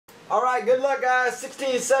Alright, good luck guys.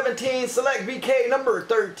 16-17, select BK number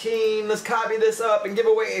 13. Let's copy this up and give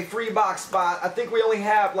away a free box spot. I think we only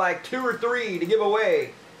have like 2 or 3 to give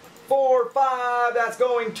away. 4, 5, that's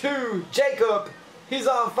going to Jacob. He's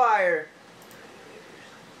on fire.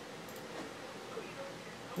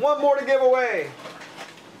 1 more to give away.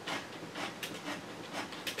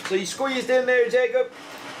 So you squeezed in there, Jacob.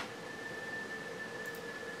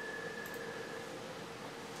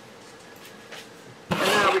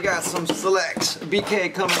 We got some selects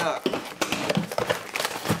BK coming up.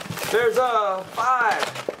 There's 5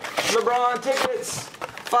 LeBron tickets,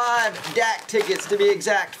 5 Dak tickets to be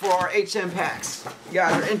exact for our HM packs. You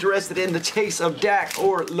guys are interested in the chase of Dak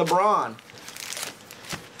or LeBron.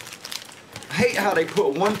 I hate how they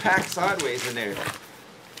put 1 pack sideways in there.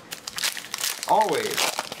 Always.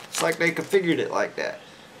 It's like they configured it like that.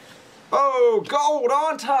 Oh, gold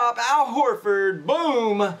on top, Al Horford,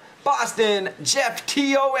 boom. Boston, Jeff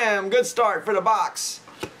T.O.M. Good start for the box.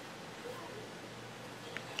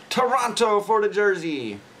 Toronto for the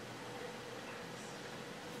jersey.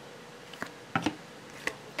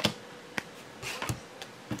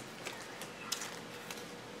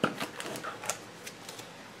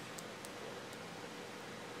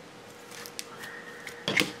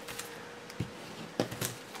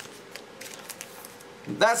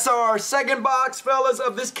 That's our second box, fellas,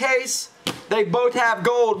 of this case. They both have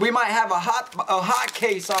gold. We might have a hot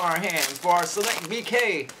case on our hands for our select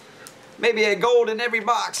BK. Maybe a gold in every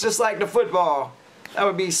box, just like the football. That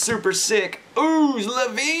would be super sick. Ooh,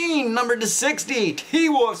 Levine, number to 60.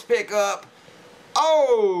 T-Wolves pickup.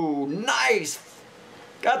 Oh, nice.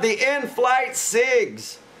 Got the in-flight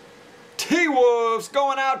SIGs. T-Wolves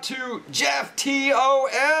going out to Jeff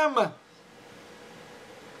T.O.M.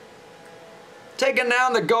 Taking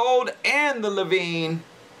down the gold and the Levine.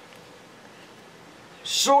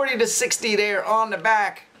 Shorty to 60 there on the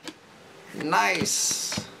back.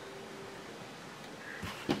 Nice.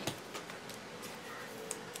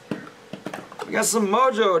 We got some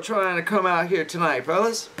mojo trying to come out here tonight,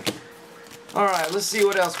 fellas. Alright, let's see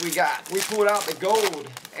what else we got. We pulled out the gold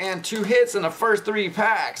and 2 hits in the first 3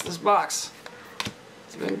 packs. This box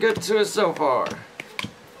has been good to us so far.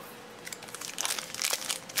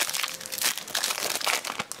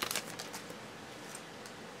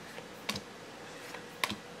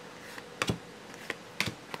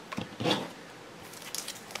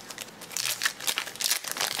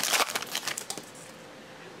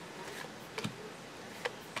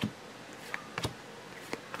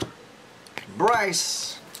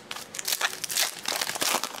 Bryce.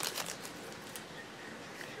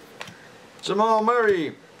 Jamal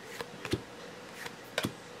Murray.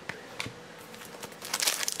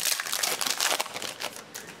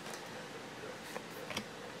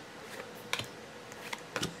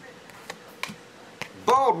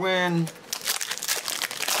 Baldwin.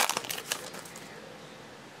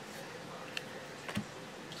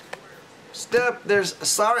 Step, there's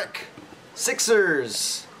Saric.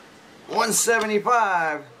 Sixers.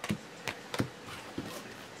 175.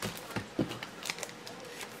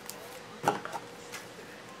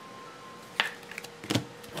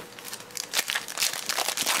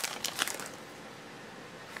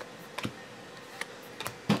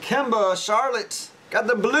 Kemba, Charlotte, got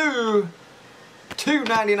the blue.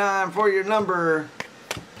 $2.99 for your number.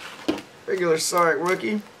 Regular Saric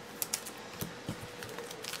rookie.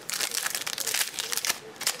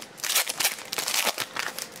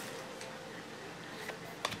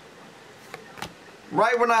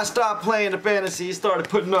 Right when I stopped playing the fantasy, he started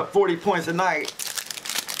putting up 40 points a night.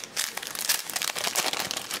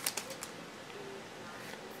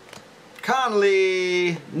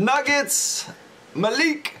 Conley, Nuggets,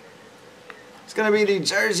 Malik. It's going to be the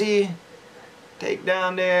jersey. Take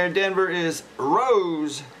down there. Denver is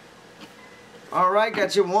Rose. Alright,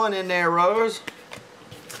 got you 1 in there, Rose.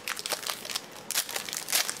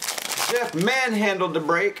 Jeff manhandled the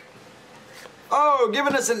break. Oh,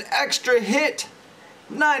 giving us an extra hit.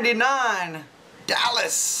 99,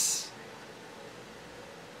 Dallas.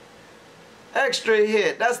 Extra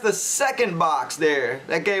hit. That's the second box there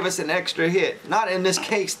that gave us an extra hit. Not in this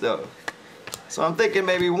case though. So I'm thinking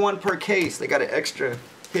maybe 1 per case. They got an extra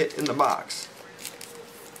hit in the box.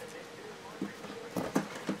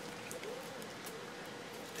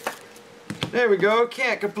 There we go.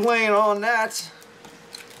 Can't complain on that.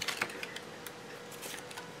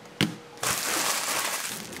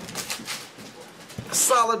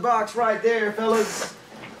 Solid box right there, fellas.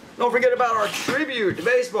 Don't forget about our tribute to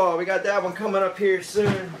baseball. We got that one coming up here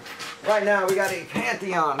soon. Right now, we got a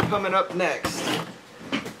Pantheon coming up next.